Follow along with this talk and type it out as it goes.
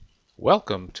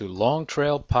Welcome to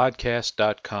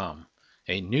LongTrailPodcast.com,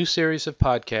 a new series of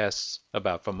podcasts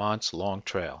about Vermont's Long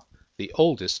Trail, the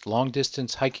oldest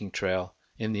long-distance hiking trail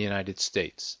in the United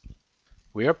States.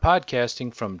 We are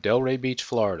podcasting from Delray Beach,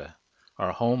 Florida,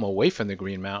 our home away from the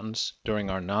Green Mountains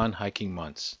during our non-hiking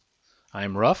months.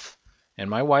 I'm Ruff, and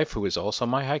my wife, who is also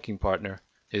my hiking partner,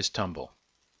 is Tumble.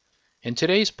 In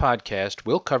today's podcast,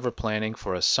 we'll cover planning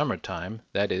for a summertime,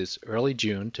 that is, early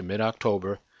June to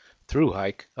mid-October, through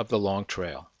hike of the Long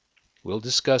Trail. We'll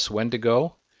discuss when to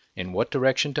go, in what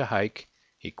direction to hike,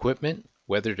 equipment,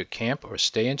 whether to camp or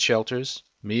stay in shelters,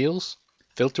 meals,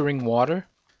 filtering water,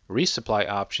 resupply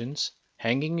options,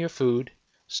 hanging your food,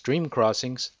 stream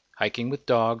crossings, hiking with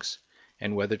dogs,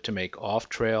 and whether to make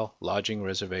off-trail lodging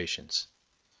reservations.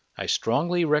 I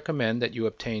strongly recommend that you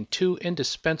obtain two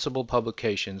indispensable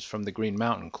publications from the Green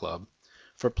Mountain Club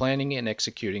for planning and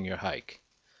executing your hike.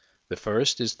 The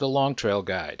first is the Long Trail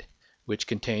Guide, which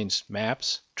contains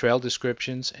maps, trail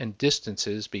descriptions, and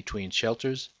distances between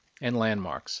shelters and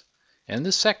landmarks. And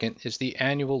the second is the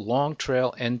annual Long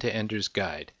Trail End-to-Enders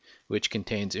Guide, which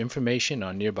contains information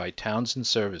on nearby towns and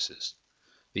services.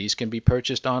 These can be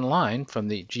purchased online from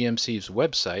the GMC's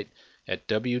website at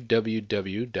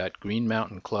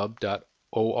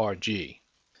www.greenmountainclub.org.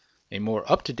 A more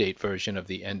up-to-date version of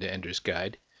the End-to-Enders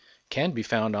Guide can be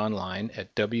found online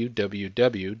at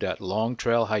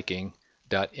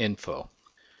www.longtrailhiking.info.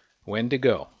 When to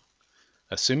go.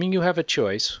 Assuming you have a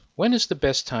choice, when is the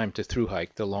best time to through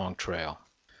hike the Long Trail?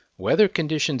 Weather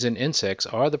conditions and insects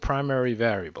are the primary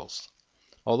variables.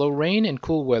 Although rain and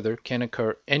cool weather can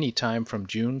occur any time from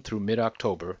June through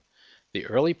mid-October, the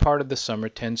early part of the summer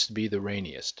tends to be the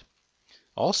rainiest.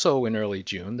 Also in early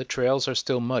June, the trails are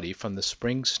still muddy from the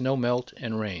spring snowmelt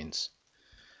and rains.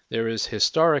 There is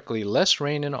historically less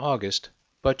rain in August,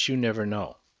 but you never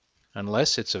know.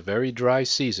 Unless it's a very dry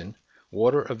season,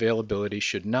 water availability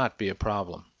should not be a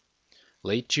problem.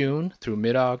 Late June through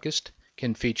mid-August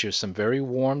can feature some very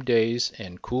warm days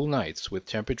and cool nights with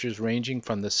temperatures ranging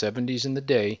from the 70s in the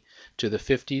day to the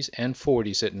 50s and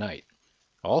 40s at night.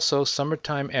 Also,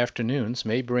 summertime afternoons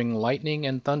may bring lightning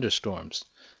and thunderstorms,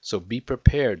 so be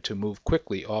prepared to move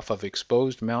quickly off of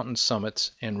exposed mountain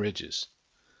summits and ridges.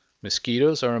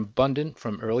 Mosquitoes are abundant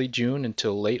from early June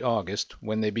until late August,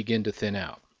 when they begin to thin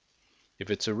out. If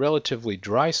it's a relatively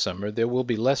dry summer, there will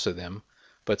be less of them,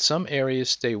 but some areas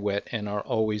stay wet and are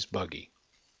always buggy.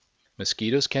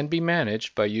 Mosquitoes can be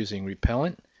managed by using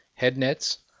repellent, head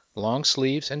nets, long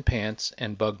sleeves and pants,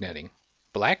 and bug netting.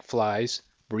 Black flies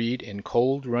breed in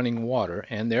cold running water,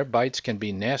 and their bites can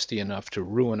be nasty enough to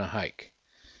ruin a hike.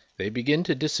 They begin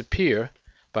to disappear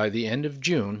by the end of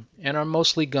June and are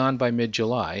mostly gone by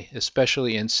mid-July,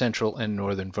 especially in central and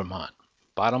northern Vermont.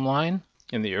 Bottom line,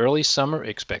 in the early summer,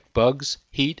 expect bugs,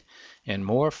 heat, and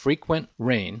more frequent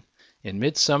rain. In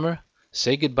midsummer,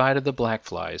 say goodbye to the black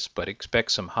flies, but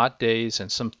expect some hot days and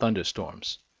some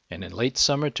thunderstorms. And in late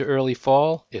summer to early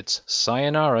fall, it's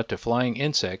sayonara to flying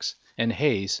insects and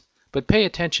haze, but pay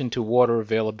attention to water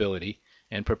availability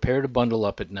and prepare to bundle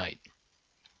up at night.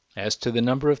 As to the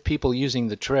number of people using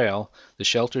the trail, the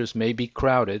shelters may be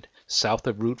crowded south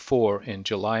of Route 4 in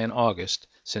July and August,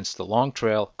 since the Long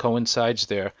Trail coincides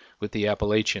there with the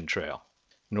Appalachian Trail.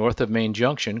 North of Main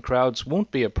Junction, crowds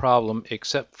won't be a problem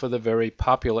except for the very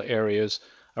popular areas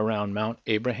around Mount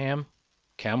Abraham,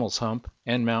 Camel's Hump,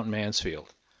 and Mount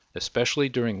Mansfield, especially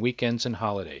during weekends and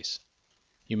holidays.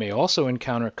 You may also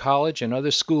encounter college and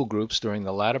other school groups during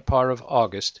the latter part of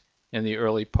August and the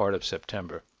early part of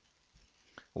September.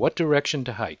 What direction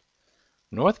to hike?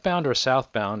 Northbound or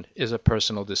southbound is a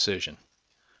personal decision.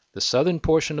 The southern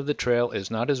portion of the trail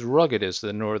is not as rugged as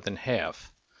the northern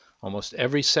half. Almost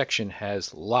every section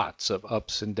has lots of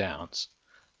ups and downs.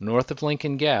 North of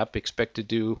Lincoln Gap, expect to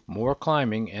do more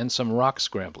climbing and some rock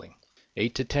scrambling.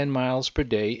 8 to 10 miles per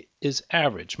day is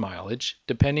average mileage,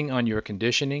 depending on your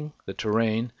conditioning, the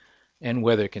terrain, and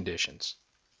weather conditions.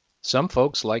 Some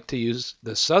folks like to use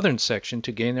the southern section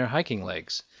to gain their hiking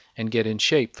legs and get in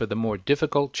shape for the more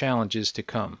difficult challenges to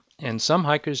come. And some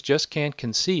hikers just can't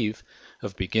conceive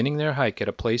of beginning their hike at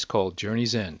a place called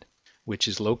Journey's End, which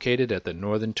is located at the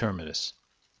northern terminus.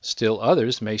 Still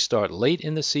others may start late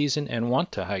in the season and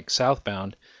want to hike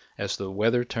southbound as the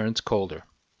weather turns colder.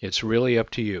 It's really up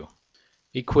to you.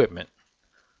 Equipment.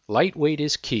 Lightweight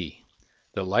is key.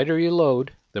 The lighter your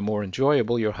load, the more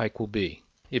enjoyable your hike will be.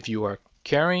 If you are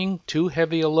carrying too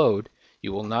heavy a load,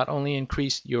 you will not only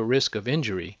increase your risk of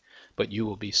injury, but you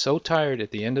will be so tired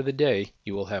at the end of the day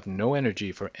you will have no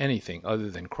energy for anything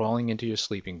other than crawling into your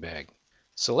sleeping bag.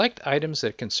 Select items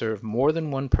that can serve more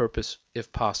than one purpose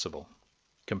if possible.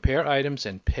 Compare items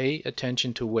and pay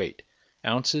attention to weight.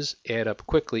 Ounces add up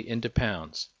quickly into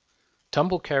pounds.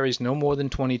 Tumble carries no more than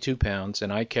 22 pounds,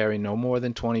 and I carry no more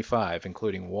than 25,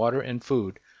 including water and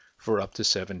food, for up to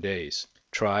 7 days.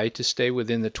 Try to stay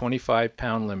within the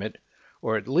 25-pound limit,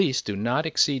 or at least do not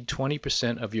exceed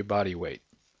 20% of your body weight.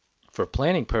 For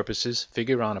planning purposes,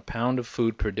 figure on a pound of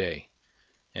food per day.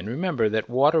 And remember that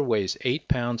water weighs 8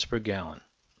 pounds per gallon.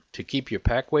 To keep your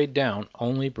pack weight down,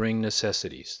 only bring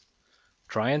necessities.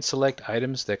 Try and select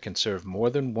items that can serve more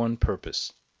than one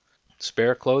purpose.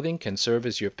 Spare clothing can serve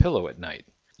as your pillow at night.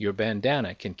 Your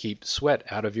bandana can keep sweat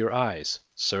out of your eyes,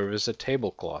 serve as a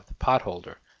tablecloth, pot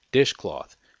holder,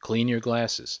 dishcloth, clean your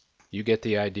glasses. You get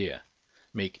the idea.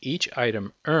 Make each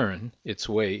item earn its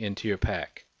way into your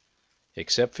pack.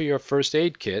 Except for your first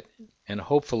aid kit and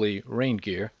hopefully rain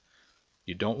gear,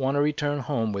 you don't want to return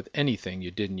home with anything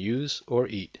you didn't use or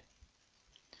eat.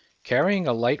 Carrying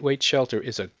a lightweight shelter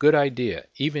is a good idea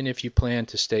even if you plan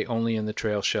to stay only in the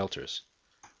trail shelters.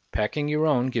 Packing your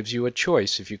own gives you a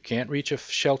choice if you can't reach a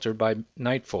shelter by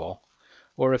nightfall,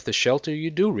 or if the shelter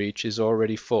you do reach is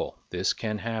already full. This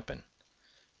can happen.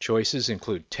 Choices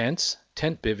include tents,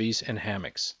 tent bivvies, and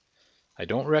hammocks. I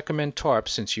don't recommend tarps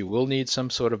since you will need some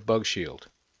sort of bug shield.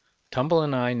 Tumble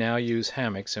and I now use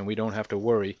hammocks and we don't have to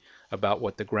worry about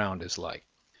what the ground is like.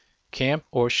 Camp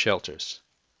or shelters.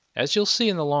 As you'll see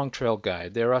in the Long Trail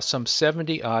Guide, there are some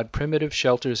 70-odd primitive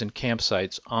shelters and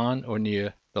campsites on or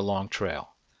near the Long Trail.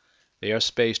 They are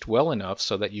spaced well enough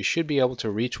so that you should be able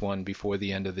to reach one before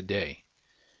the end of the day.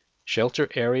 Shelter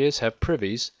areas have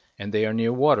privies and they are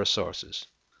near water sources.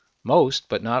 Most,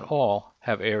 but not all,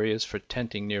 have areas for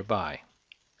tenting nearby.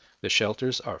 The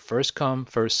shelters are first come,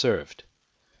 first served.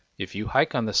 If you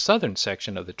hike on the southern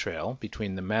section of the trail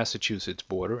between the Massachusetts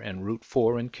border and Route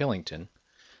 4 in Killington,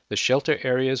 the shelter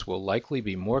areas will likely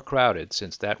be more crowded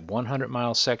since that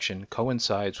 100-mile section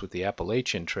coincides with the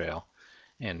Appalachian Trail,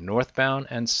 and northbound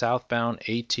and southbound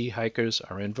AT hikers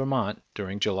are in Vermont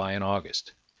during July and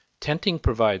August. Tenting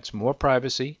provides more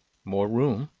privacy, more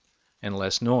room, and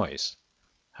less noise.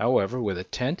 However, with a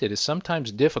tent it is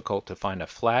sometimes difficult to find a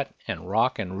flat and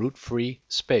rock and root-free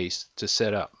space to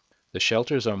set up. The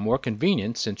shelters are more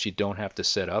convenient since you don't have to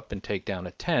set up and take down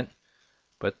a tent,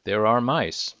 but there are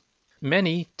mice.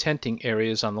 Many tenting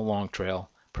areas on the Long Trail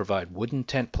provide wooden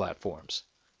tent platforms.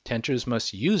 Tenters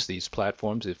must use these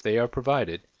platforms if they are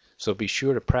provided, so be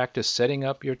sure to practice setting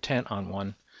up your tent on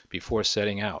one before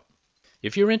setting out.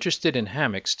 If you're interested in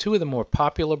hammocks, two of the more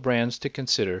popular brands to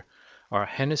consider are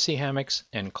Hennessy hammocks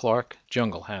and Clark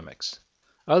jungle hammocks.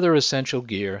 Other essential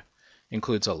gear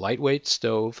includes a lightweight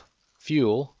stove,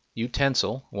 fuel,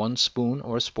 utensil, 1 spoon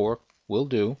or spork will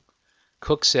do,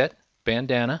 cook set,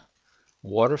 bandana,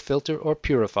 water filter or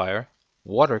purifier,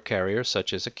 water carrier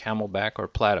such as a camelback or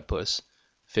platypus,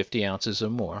 50 ounces or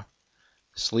more,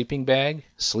 sleeping bag,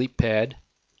 sleep pad,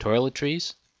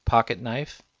 toiletries, pocket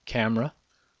knife, camera,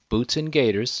 boots and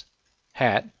gaiters,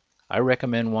 hat. I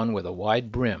recommend one with a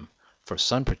wide brim for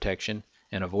sun protection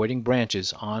and avoiding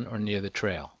branches on or near the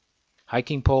trail.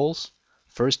 Hiking poles,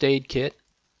 first aid kit,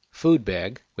 food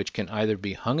bag, which can either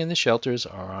be hung in the shelters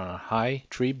or on a high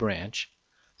tree branch,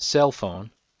 cell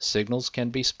phone, signals can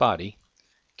be spotty,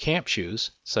 camp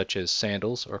shoes, such as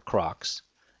sandals or Crocs,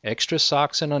 extra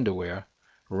socks and underwear,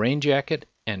 rain jacket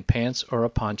and pants or a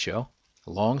poncho,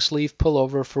 long sleeve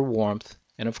pullover for warmth,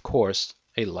 and of course,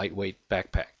 a lightweight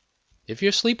backpack. If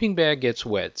your sleeping bag gets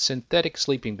wet, synthetic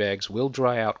sleeping bags will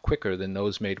dry out quicker than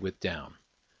those made with down.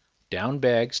 Down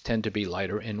bags tend to be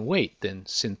lighter in weight than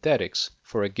synthetics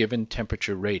for a given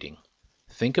temperature rating.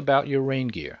 Think about your rain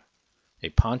gear. A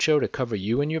poncho to cover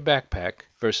you and your backpack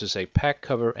versus a pack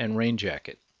cover and rain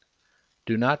jacket.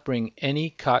 Do not bring any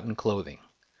cotton clothing.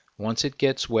 Once it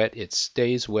gets wet, it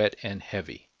stays wet and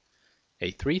heavy.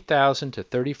 A 3,000 to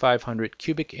 3,500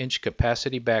 cubic inch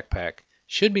capacity backpack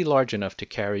should be large enough to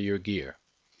carry your gear.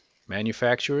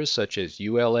 Manufacturers such as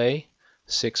ULA,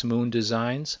 Six Moon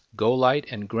Designs, Go-Lite,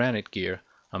 and Granite Gear,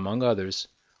 among others,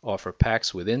 offer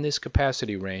packs within this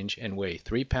capacity range and weigh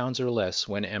 3 pounds or less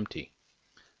when empty.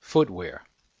 Footwear.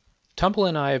 Tumble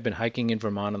and I have been hiking in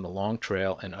Vermont on the Long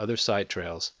Trail and other side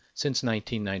trails since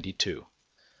 1992.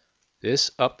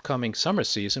 This upcoming summer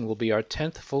season will be our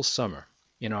 10th full summer.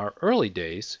 In our early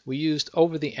days, we used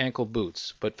over-the-ankle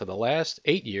boots, but for the last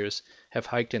 8 years have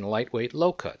hiked in lightweight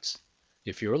low cuts.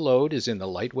 If your load is in the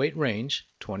lightweight range,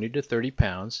 20 to 30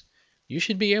 pounds, you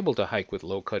should be able to hike with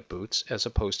low-cut boots as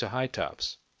opposed to high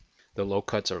tops. The low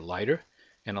cuts are lighter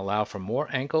and allow for more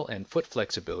ankle and foot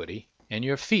flexibility, and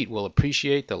your feet will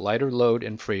appreciate the lighter load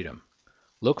and freedom.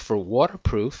 Look for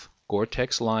waterproof,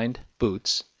 Gore-Tex lined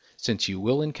boots, since you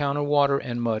will encounter water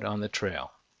and mud on the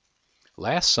trail.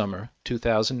 Last summer,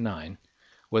 2009,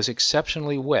 was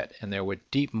exceptionally wet and there were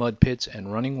deep mud pits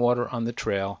and running water on the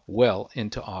trail well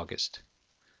into August.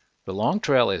 The long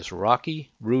trail is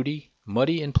rocky, rooty,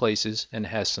 muddy in places, and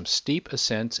has some steep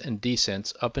ascents and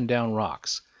descents up and down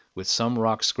rocks, with some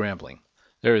rock scrambling.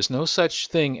 There is no such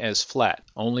thing as flat,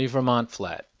 only Vermont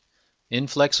flat.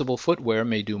 Inflexible footwear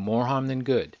may do more harm than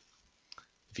good.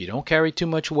 If you don't carry too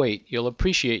much weight, you'll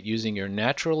appreciate using your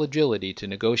natural agility to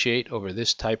negotiate over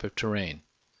this type of terrain.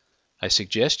 I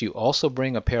suggest you also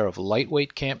bring a pair of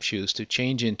lightweight camp shoes to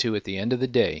change into at the end of the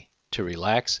day, to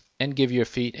relax and give your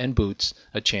feet and boots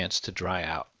a chance to dry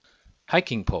out.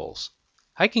 Hiking poles.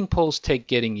 Hiking poles take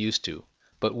getting used to,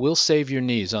 but will save your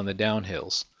knees on the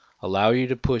downhills, allow you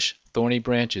to push thorny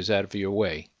branches out of your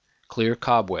way, clear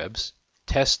cobwebs,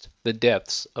 test the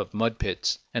depths of mud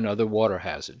pits and other water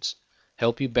hazards,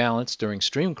 help you balance during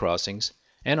stream crossings,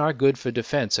 and are good for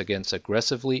defense against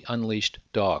aggressively unleashed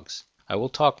dogs. I will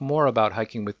talk more about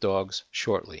hiking with dogs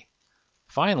shortly.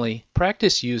 Finally,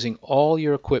 practice using all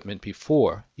your equipment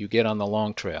before you get on the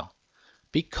long trail.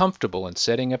 Be comfortable in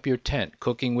setting up your tent,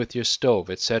 cooking with your stove,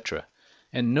 etc.,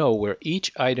 and know where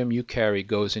each item you carry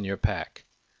goes in your pack.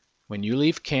 When you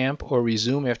leave camp or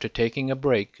resume after taking a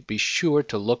break, be sure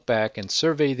to look back and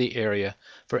survey the area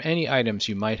for any items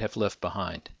you might have left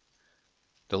behind.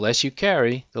 The less you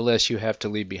carry, the less you have to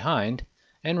leave behind,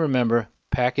 and remember,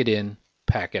 pack it in,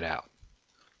 pack it out.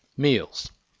 Meals.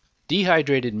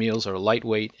 Dehydrated meals are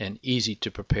lightweight and easy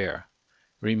to prepare.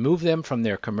 Remove them from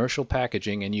their commercial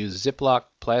packaging and use Ziploc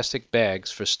plastic bags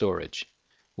for storage.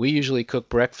 We usually cook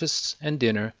breakfasts and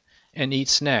dinner and eat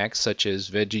snacks such as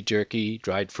veggie jerky,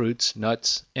 dried fruits,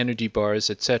 nuts, energy bars,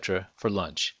 etc. for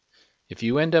lunch. If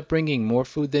you end up bringing more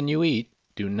food than you eat,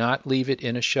 do not leave it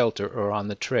in a shelter or on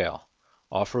the trail.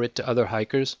 Offer it to other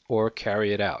hikers or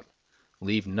carry it out.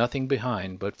 Leave nothing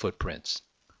behind but footprints.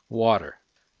 Water.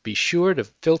 Be sure to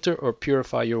filter or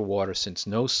purify your water since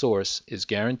no source is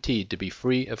guaranteed to be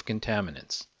free of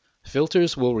contaminants.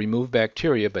 Filters will remove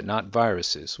bacteria but not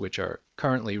viruses, which are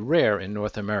currently rare in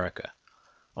North America.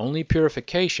 Only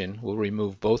purification will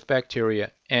remove both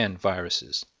bacteria and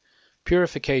viruses.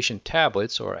 Purification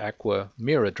tablets or aqua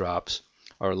mira drops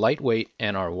are lightweight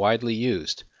and are widely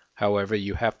used. However,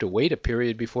 you have to wait a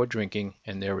period before drinking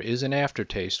and there is an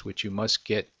aftertaste which you must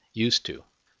get used to.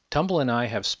 Tumble and I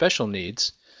have special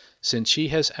needs since she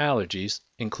has allergies,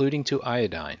 including to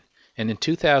iodine, and in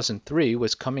 2003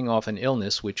 was coming off an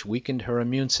illness which weakened her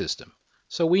immune system,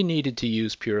 so we needed to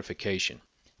use purification.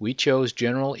 We chose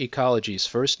General Ecology's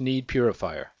First Need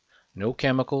Purifier. No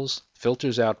chemicals,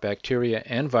 filters out bacteria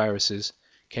and viruses,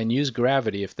 can use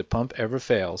gravity if the pump ever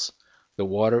fails. The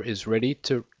water is ready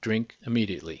to drink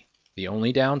immediately. The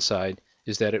only downside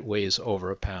is that it weighs over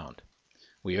a pound.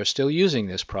 We are still using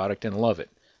this product and love it,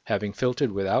 having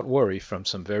filtered without worry from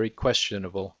some very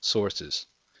questionable sources.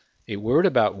 A word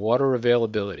about water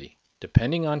availability.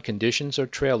 Depending on conditions or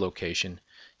trail location,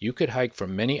 you could hike for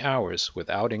many hours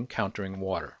without encountering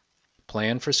water.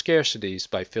 Plan for scarcities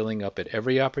by filling up at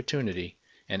every opportunity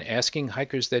and asking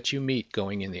hikers that you meet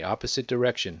going in the opposite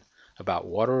direction about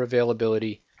water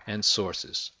availability and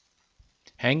sources.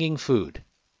 Hanging food.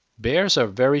 Bears are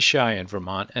very shy in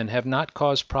Vermont and have not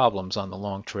caused problems on the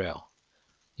long trail.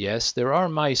 Yes, there are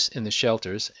mice in the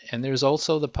shelters, and there is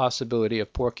also the possibility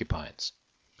of porcupines.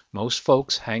 Most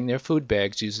folks hang their food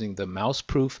bags using the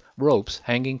mouse-proof ropes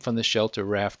hanging from the shelter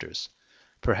rafters.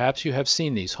 Perhaps you have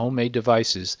seen these homemade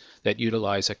devices that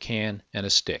utilize a can and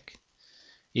a stick.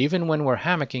 Even when we're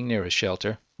hammocking near a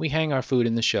shelter, we hang our food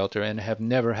in the shelter and have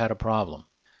never had a problem.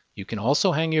 You can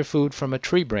also hang your food from a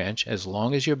tree branch as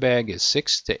long as your bag is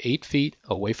 6 to 8 feet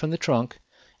away from the trunk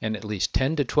and at least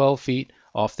 10 to 12 feet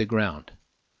off the ground.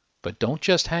 But don't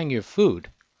just hang your food.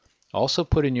 Also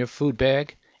put in your food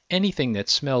bag anything that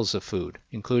smells of food,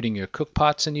 including your cook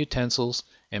pots and utensils,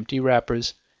 empty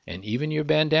wrappers, and even your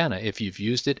bandana if you've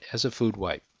used it as a food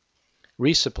wipe.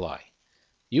 Resupply.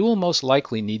 You will most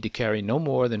likely need to carry no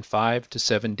more than 5 to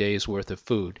 7 days' worth of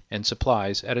food and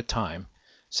supplies at a time,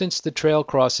 since the trail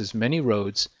crosses many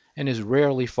roads and is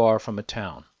rarely far from a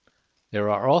town. There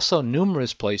are also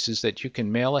numerous places that you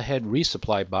can mail ahead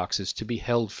resupply boxes to be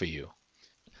held for you.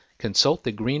 Consult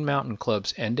the Green Mountain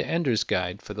Club's End-to-Enders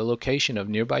Guide for the location of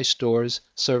nearby stores,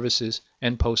 services,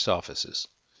 and post offices.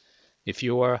 If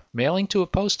you are mailing to a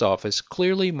post office,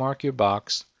 clearly mark your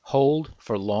box, Hold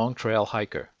for Long Trail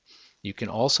Hiker. You can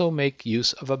also make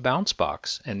use of a bounce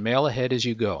box and mail ahead as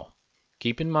you go.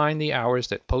 Keep in mind the hours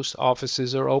that post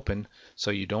offices are open so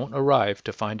you don't arrive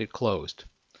to find it closed.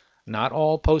 Not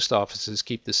all post offices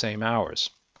keep the same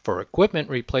hours. For equipment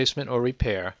replacement or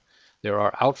repair, there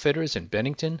are outfitters in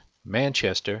Bennington,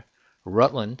 Manchester,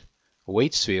 Rutland,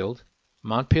 Waitsfield,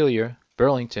 Montpelier,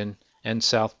 Burlington, and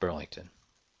South Burlington.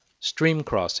 Stream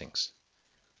crossings.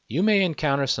 You may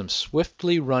encounter some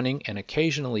swiftly running and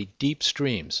occasionally deep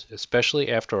streams,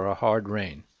 especially after a hard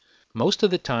rain. Most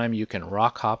of the time you can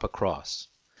rock hop across.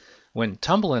 When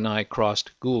Tumble and I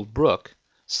crossed Gould Brook,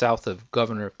 south of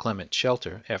Governor Clement's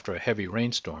shelter, after a heavy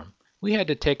rainstorm, we had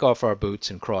to take off our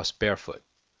boots and cross barefoot.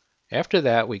 After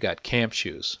that we got camp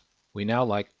shoes. We now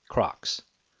like Crocs.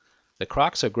 The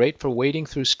Crocs are great for wading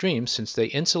through streams since they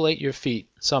insulate your feet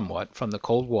somewhat from the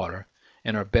cold water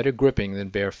and are better gripping than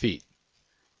bare feet.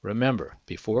 Remember,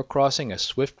 before crossing a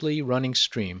swiftly running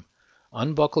stream,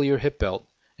 unbuckle your hip belt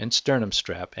and sternum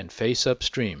strap and face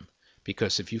upstream,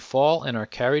 because if you fall and are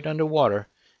carried under water,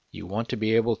 you want to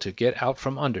be able to get out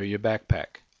from under your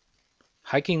backpack.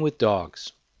 Hiking with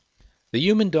dogs. The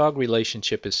human-dog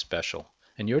relationship is special,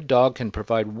 and your dog can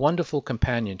provide wonderful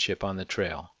companionship on the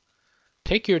trail.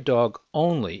 Take your dog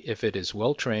only if it is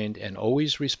well trained and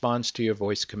always responds to your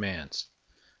voice commands.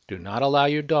 Do not allow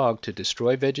your dog to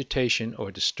destroy vegetation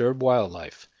or disturb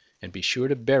wildlife, and be sure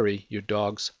to bury your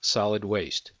dog's solid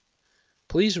waste.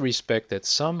 Please respect that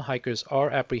some hikers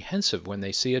are apprehensive when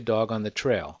they see a dog on the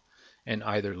trail, and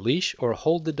either leash or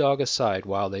hold the dog aside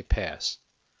while they pass.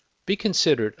 Be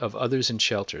considerate of others in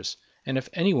shelters, and if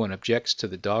anyone objects to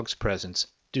the dog's presence,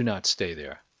 do not stay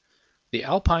there. The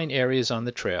alpine areas on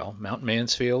the trail, Mount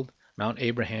Mansfield, Mount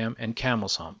Abraham, and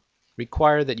Camel's Hump,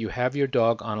 require that you have your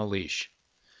dog on a leash.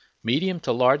 Medium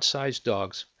to large-sized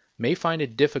dogs may find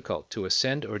it difficult to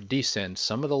ascend or descend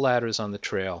some of the ladders on the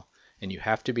trail, and you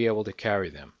have to be able to carry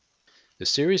them. The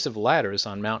series of ladders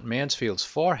on Mount Mansfield's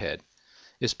forehead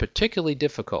is particularly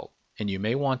difficult, and you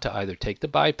may want to either take the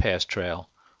bypass trail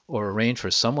or arrange for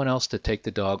someone else to take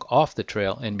the dog off the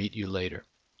trail and meet you later.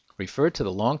 Refer to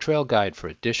the Long Trail Guide for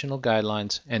additional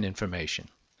guidelines and information.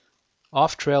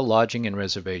 Off-trail lodging and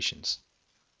reservations.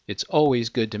 It's always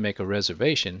good to make a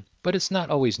reservation, but it's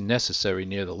not always necessary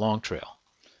near the Long Trail.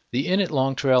 The Inn at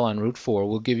Long Trail on Route 4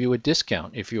 will give you a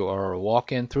discount if you are a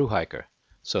walk-in through hiker,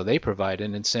 so they provide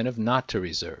an incentive not to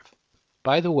reserve.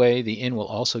 By the way, the Inn will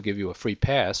also give you a free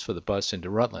pass for the bus into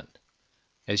Rutland.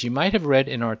 As you might have read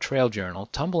in our trail journal,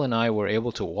 Tumble and I were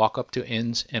able to walk up to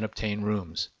inns and obtain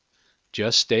rooms.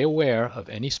 Just stay aware of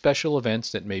any special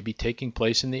events that may be taking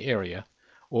place in the area,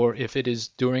 or if it is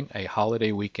during a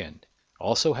holiday weekend.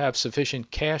 Also have sufficient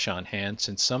cash on hand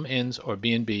since some inns or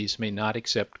B&Bs may not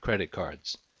accept credit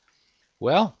cards.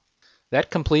 Well, that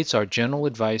completes our general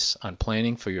advice on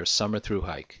planning for your summer through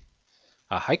hike.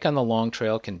 A hike on the Long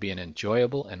Trail can be an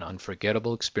enjoyable and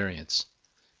unforgettable experience.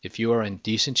 If you are in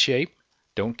decent shape,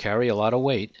 don't carry a lot of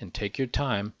weight, and take your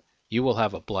time, you will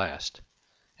have a blast.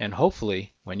 And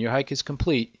hopefully, when your hike is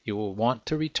complete, you will want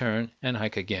to return and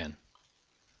hike again.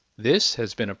 This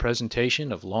has been a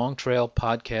presentation of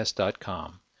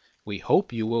longtrailpodcast.com. We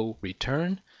hope you will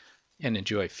return and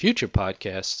enjoy future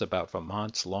podcasts about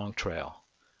Vermont's Long Trail.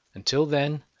 Until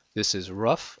then, this is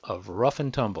Rough of Rough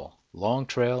and Tumble, Long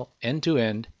Trail End to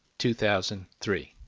End 2003.